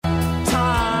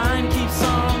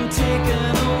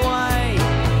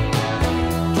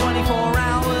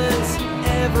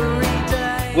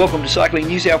Welcome to Cycling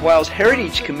New South Wales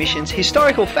Heritage Commission's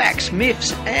historical facts,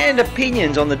 myths and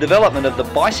opinions on the development of the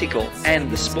bicycle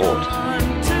and the sport.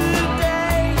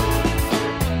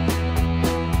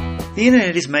 The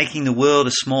internet is making the world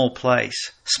a small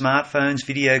place. Smartphones,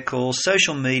 video calls,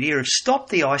 social media have stopped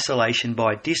the isolation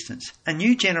by distance, and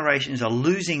new generations are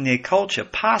losing their culture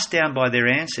passed down by their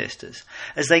ancestors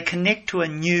as they connect to a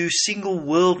new single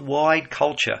worldwide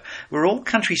culture where all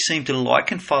countries seem to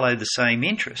like and follow the same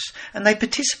interests and they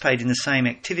participate in the same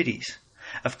activities.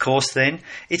 Of course, then,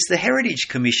 it's the Heritage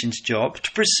Commission's job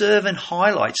to preserve and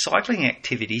highlight cycling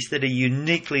activities that are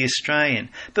uniquely Australian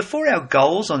before our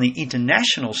goals on the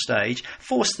international stage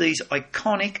force these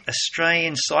iconic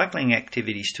Australian cycling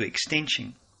activities to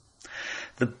extinction.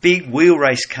 The big wheel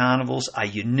race carnivals are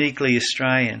uniquely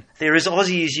Australian. They're as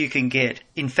Aussie as you can get.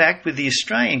 In fact, with the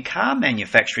Australian car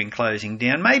manufacturing closing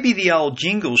down, maybe the old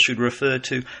jingle should refer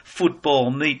to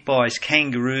football, meat pies,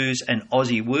 kangaroos and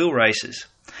Aussie wheel races.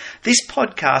 This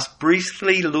podcast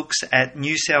briefly looks at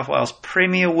New South Wales'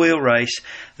 premier wheel race,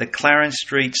 the Clarence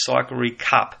Street Cyclery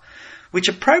Cup, which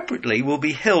appropriately will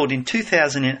be held in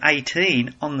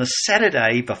 2018 on the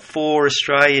Saturday before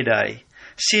Australia Day.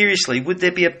 Seriously, would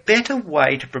there be a better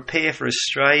way to prepare for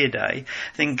Australia Day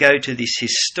than go to this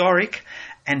historic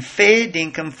and fair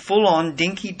dinkum full-on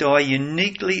dinky-die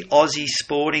uniquely Aussie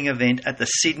sporting event at the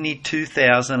Sydney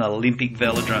 2000 Olympic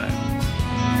Velodrome?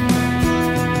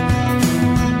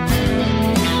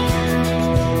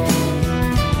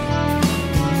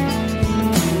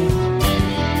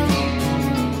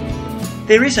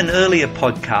 There is an earlier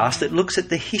podcast that looks at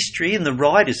the history and the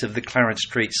riders of the Clarence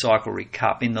Street Cyclery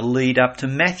Cup in the lead up to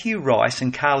Matthew Rice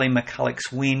and Carly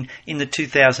McCulloch's win in the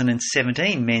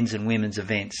 2017 men's and women's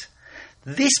events.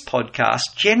 This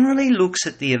podcast generally looks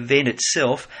at the event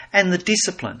itself and the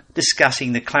discipline,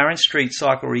 discussing the Clarence Street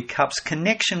Cyclery Cup's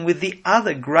connection with the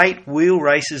other great wheel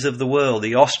races of the world,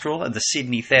 the Austral and the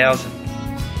Sydney 1000.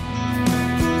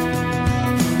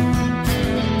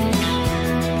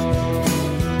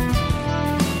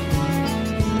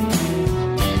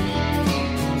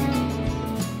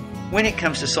 When it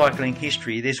comes to cycling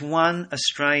history, there's one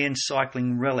Australian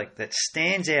cycling relic that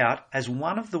stands out as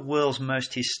one of the world's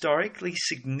most historically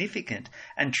significant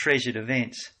and treasured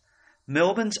events.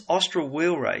 Melbourne's Austral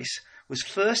Wheel Race was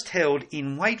first held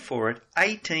in, wait for it,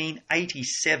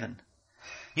 1887.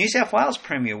 New South Wales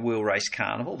Premier Wheel Race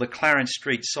Carnival, the Clarence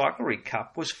Street Cyclery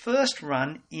Cup, was first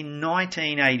run in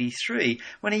 1983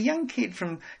 when a young kid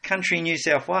from country New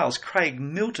South Wales, Craig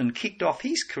Milton, kicked off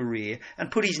his career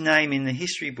and put his name in the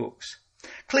history books.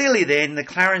 Clearly then, the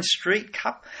Clarence Street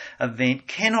Cup event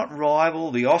cannot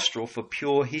rival the Austral for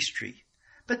pure history.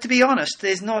 But to be honest,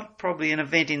 there's not probably an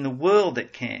event in the world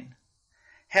that can.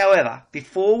 However,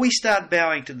 before we start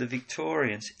bowing to the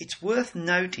Victorians, it's worth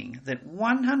noting that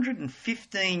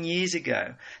 115 years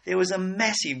ago, there was a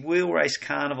massive wheel race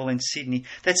carnival in Sydney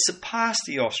that surpassed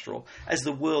the Austral as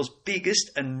the world's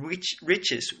biggest and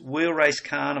richest wheel race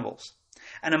carnivals.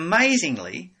 And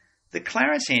amazingly, the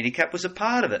Clarence Handicap was a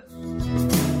part of it.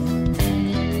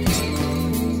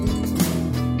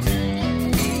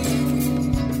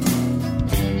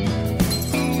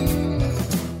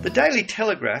 The Daily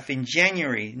Telegraph in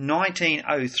January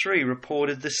 1903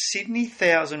 reported the Sydney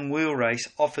 1000 wheel race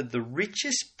offered the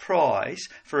richest prize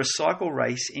for a cycle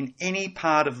race in any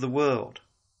part of the world.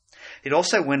 It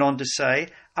also went on to say,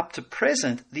 up to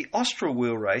present, the Austral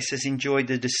wheel race has enjoyed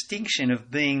the distinction of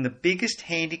being the biggest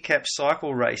handicap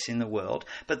cycle race in the world,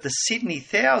 but the Sydney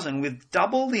 1000, with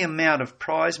double the amount of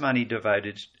prize money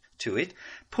devoted to it,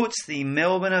 puts the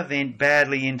Melbourne event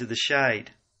badly into the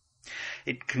shade.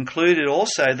 It concluded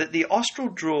also that the Austral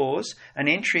draws an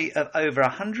entry of over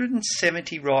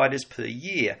 170 riders per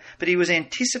year, but it was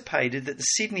anticipated that the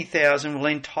Sydney 1000 will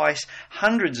entice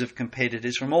hundreds of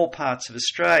competitors from all parts of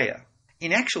Australia.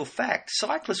 In actual fact,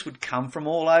 cyclists would come from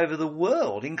all over the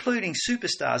world, including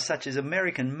superstars such as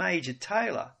American Major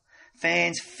Taylor.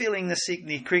 Fans filling the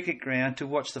Sydney Cricket Ground to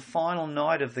watch the final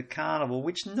night of the carnival,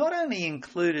 which not only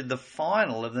included the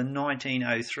final of the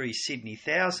 1903 Sydney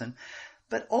 1000,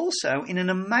 but also, in an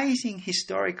amazing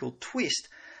historical twist,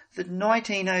 the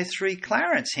 1903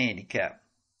 Clarence Handicap.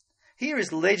 Here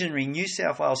is legendary New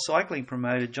South Wales cycling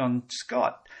promoter John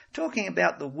Scott talking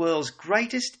about the world's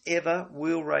greatest ever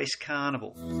wheel race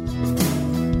carnival.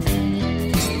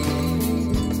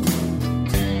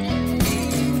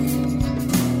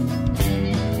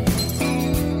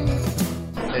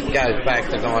 It goes back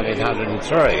to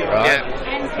 1903, right?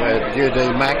 Yeah. Where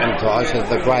Judy McIntosh is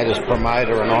the greatest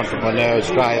promoter and entrepreneur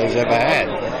Australia's ever had.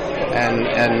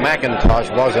 And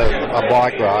McIntosh was a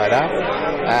bike rider.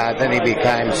 Then he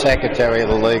became secretary of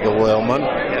the League of Wheelmen.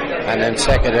 and then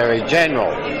Secretary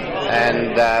General.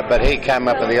 And but he came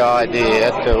up with the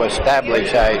idea to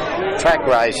establish a track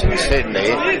race in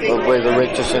Sydney that we're the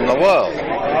richest in the world.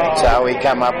 So he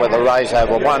came up with a race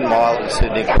over 1 mile at the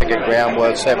Sydney Cricket Ground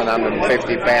worth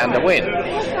 £750 to win,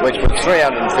 which was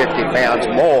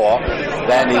 £350 more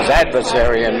than his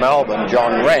adversary in Melbourne,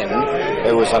 John Wren,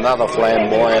 who was another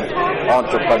flamboyant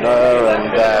entrepreneur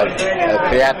and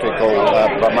theatrical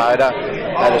promoter,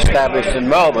 had established in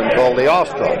Melbourne called the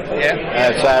Austral.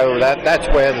 So that's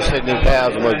where the Sydney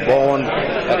 1000 was born,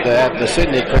 at the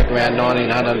Sydney Cricket Ground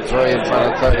 1903 in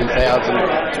front of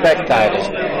 30,000 spectators.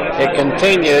 It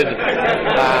continued,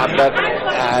 but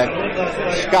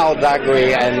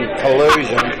skullduggery and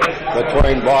collusion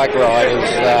between bike riders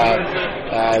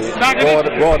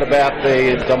brought about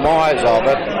the demise of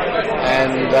it,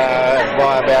 and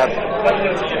by about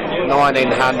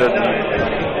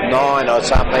 1909 or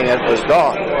something it was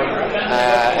gone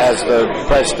as the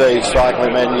prestige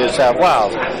cycling in New South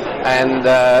Wales. And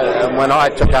when I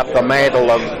took up the mantle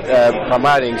of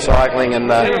promoting cycling in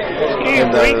the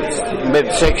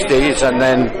mid-60s, and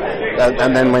then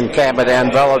when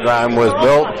Camperdown Velodrome was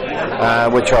built,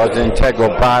 which was an integral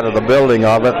part of the building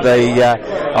of it,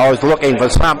 I was looking for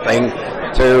something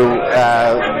to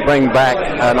bring back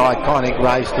an iconic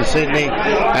race to Sydney,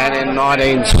 and in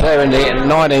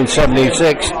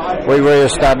 1976 we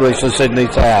re-established the Sydney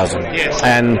 1000,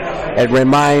 and it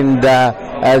remained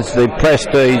as the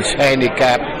prestige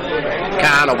handicap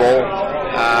carnival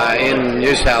in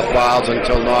New South Wales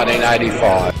until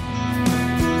 1985.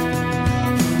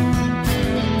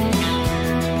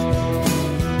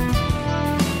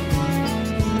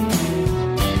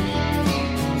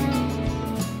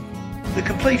 The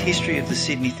complete history of the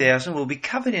Sydney 1000 will be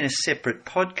covered in a separate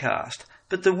podcast,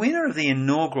 but the winner of the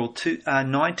inaugural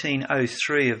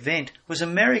 1903 event was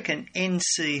American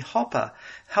N.C. Hopper,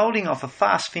 holding off a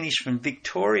fast finish from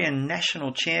Victorian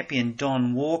national champion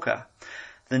Don Walker.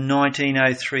 The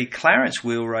 1903 Clarence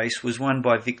Wheel Race was won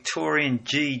by Victorian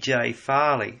G.J.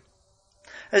 Farley.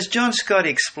 As John Scott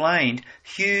explained,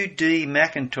 Hugh D.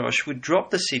 McIntosh would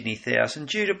drop the Sydney 1000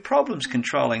 due to problems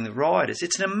controlling the riders.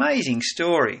 It's an amazing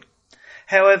story.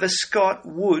 However, Scott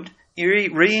would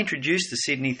reintroduce the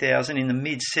Sydney 1000 in the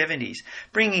mid-70s,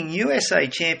 bringing USA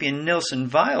champion Nelson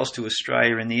Vales to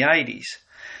Australia in the 80s.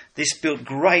 This built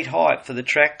great hype for the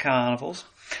track carnivals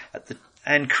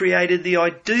and created the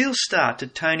ideal start to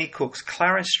Tony Cook's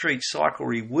Clarence Street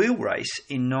Cyclery Wheel Race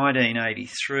in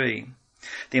 1983.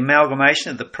 The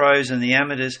amalgamation of the pros and the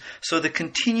amateurs saw the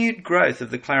continued growth of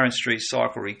the Clarence Street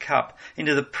Cyclery Cup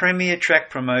into the premier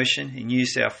track promotion in New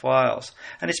South Wales,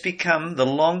 and it's become the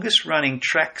longest running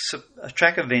track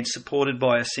event supported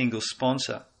by a single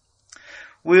sponsor.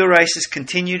 Wheel races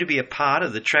continue to be a part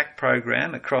of the track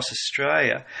program across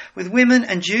Australia, with women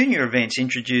and junior events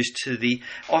introduced to the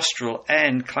Austral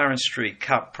and Clarence Street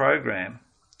Cup program.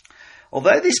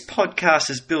 Although this podcast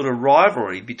has built a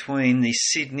rivalry between the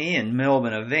Sydney and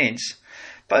Melbourne events,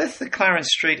 both the Clarence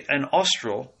Street and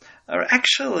Austral are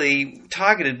actually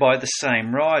targeted by the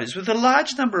same riders, with a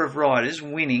large number of riders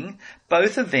winning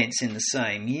both events in the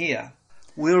same year.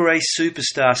 Wheel race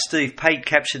superstar Steve Pate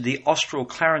captured the Austral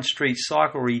Clarence Street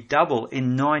Cyclery double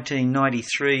in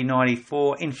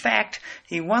 1993-94. In fact,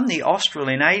 he won the Austral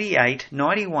in 88,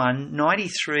 91,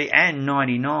 93 and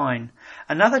 99.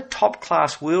 Another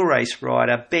top-class wheel race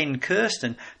rider, Ben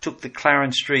Kirsten, took the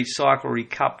Clarence Street Cyclery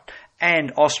Cup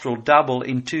and Austral double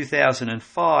in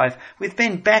 2005, with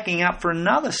Ben backing up for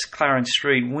another Clarence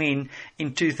Street win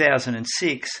in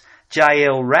 2006.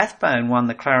 J.L. Rathbone won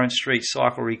the Clarence Street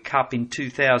Cyclery Cup in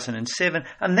 2007,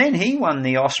 and then he won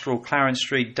the Austral Clarence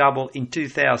Street double in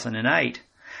 2008.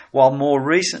 While more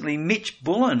recently Mitch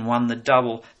Bullen won the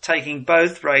double, taking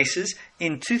both races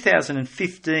in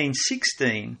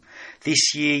 2015-16.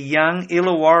 This year, young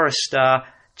Illawarra star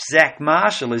Zach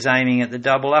Marshall is aiming at the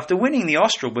double after winning the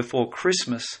Austral before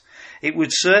Christmas. It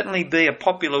would certainly be a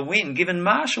popular win, given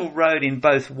Marshall rode in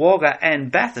both Wagga and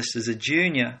Bathurst as a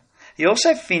junior. He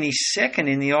also finished second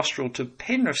in the Austral to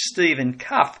Penrith Stephen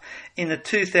Cuff in the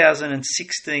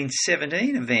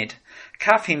 2016-17 event.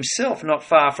 Cuff himself not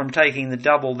far from taking the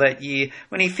double that year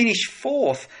when he finished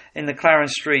fourth in the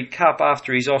Clarence Street Cup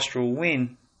after his Austral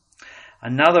win.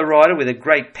 Another rider with a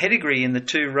great pedigree in the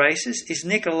two races is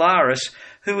Nick Alaris,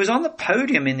 who was on the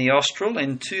podium in the Austral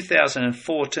in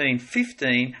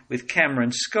 2014-15 with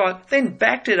Cameron Scott, then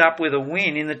backed it up with a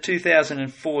win in the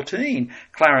 2014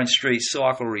 Clarence Street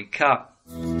Cyclery Cup.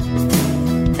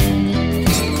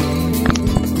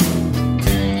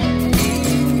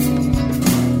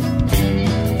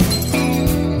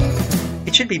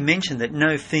 It should be mentioned that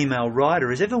no female rider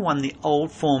has ever won the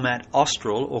old format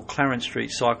Austral or Clarence Street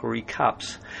Cyclery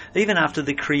Cups. Even after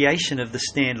the creation of the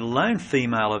standalone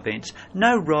female events,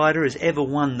 no rider has ever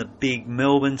won the big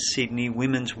Melbourne-Sydney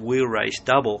women's wheel race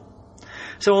double.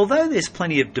 So although there's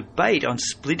plenty of debate on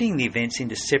splitting the events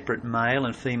into separate male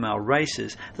and female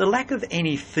races, the lack of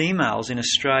any females in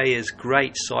Australia's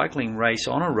great cycling race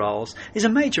honour rolls is a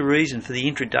major reason for the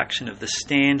introduction of the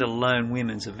standalone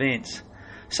women's events.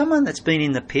 Someone that's been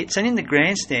in the pits and in the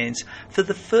grandstands for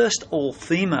the first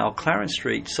all-female Clarence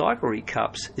Street Cyclery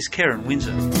Cups is Kerryn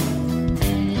Windsor.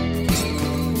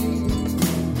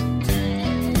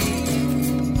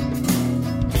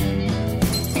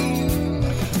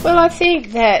 Well, I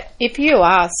think that if you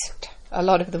asked a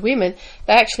lot of the women,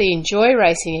 they actually enjoy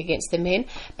racing against the men,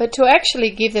 but to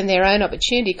actually give them their own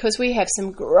opportunity, because we have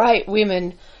some great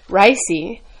women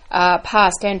racing,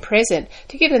 past and present,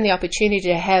 to give them the opportunity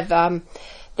to have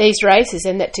these races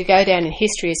and that to go down in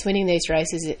history as winning these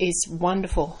races is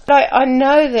wonderful. But I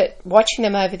know that watching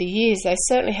them over the years, they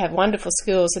certainly have wonderful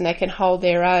skills and they can hold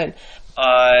their own.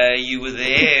 You were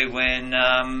there when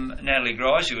Natalie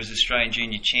Grice, who was Australian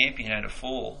junior champion, had a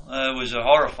fall. It was a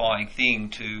horrifying thing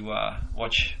to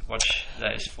watch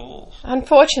those falls.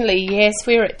 Unfortunately, yes,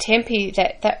 we were at Tempe.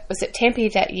 That was at Tempe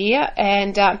that year,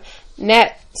 and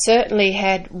Nat certainly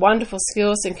had wonderful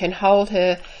skills and can hold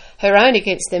her own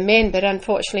against the men. But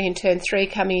unfortunately, in turn 3,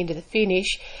 coming into the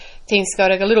finish, things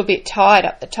got a little bit tight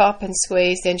up the top and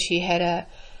squeezed, and she had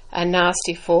a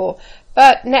nasty fall.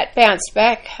 But Nat bounced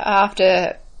back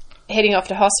after heading off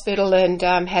to hospital and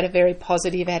had a very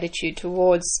positive attitude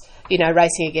towards,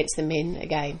 racing against the men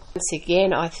again. Once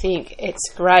again, I think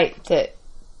it's great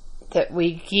that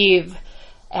we give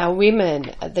our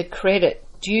women the credit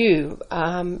due,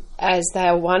 as they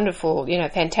are wonderful,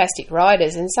 fantastic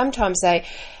riders. And sometimes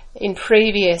in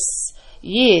previous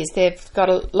years, they've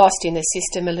got lost in the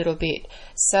system a little bit.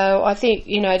 So I think,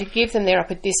 to give them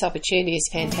this opportunity is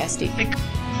fantastic.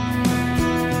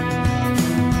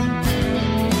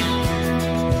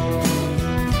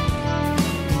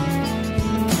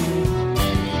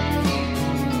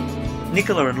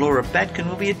 Nicola and Laura Batkin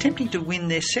will be attempting to win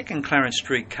their second Clarence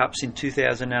Street Cups in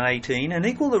 2018 and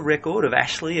equal the record of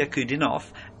Ashley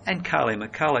Akudinoff and Carly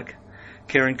McCulloch.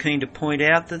 Kerryn keen to point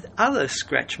out that other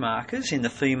scratch markers in the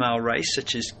female race,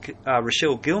 such as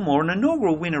Rochelle Gilmore and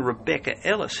inaugural winner Rebecca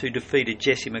Ellis, who defeated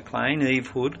Jessie McLean, Eve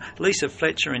Hood, Lisa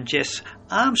Fletcher and Jess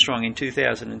Armstrong in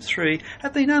 2003,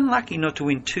 have been unlucky not to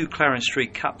win 2 Clarence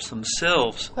Street Cups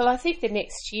themselves. Well, I think the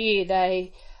next year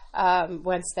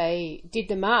once they did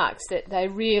the marks, that they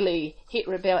really hit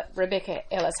Rebecca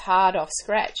Ellis hard off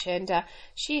scratch, and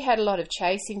she had a lot of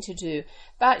chasing to do.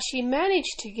 But she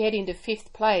managed to get into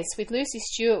 5th place, with Lucy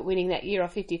Stewart winning that year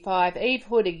off 55. Eve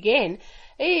Hood again.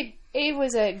 Eve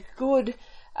was a good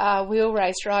wheel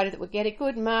race rider that would get a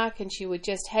good mark, and she would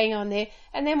just hang on there.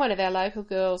 And then one of our local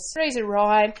girls, Teresa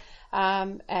Ryan,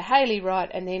 Hayley Wright,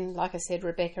 and then, like I said,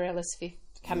 Rebecca Ellis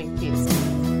coming 5th.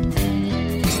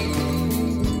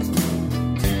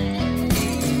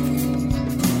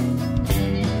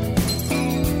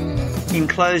 In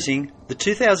closing, the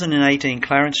 2018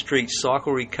 Clarence Street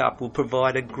Cyclery Cup will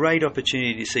provide a great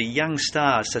opportunity to see young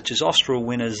stars such as Austral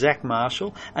winner Zach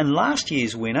Marshall and last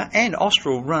year's winner and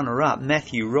Austral runner-up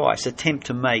Matthew Rice attempt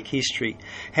to make history.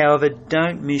 However,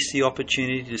 don't miss the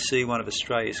opportunity to see one of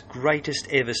Australia's greatest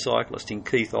ever cyclists in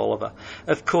Keith Oliver.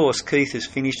 Of course, Keith has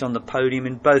finished on the podium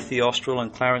in both the Austral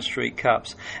and Clarence Street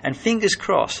Cups, and fingers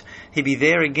crossed he'll be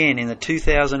there again in the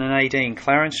 2018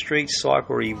 Clarence Street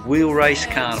Cyclery Wheel Race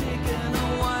Carnival.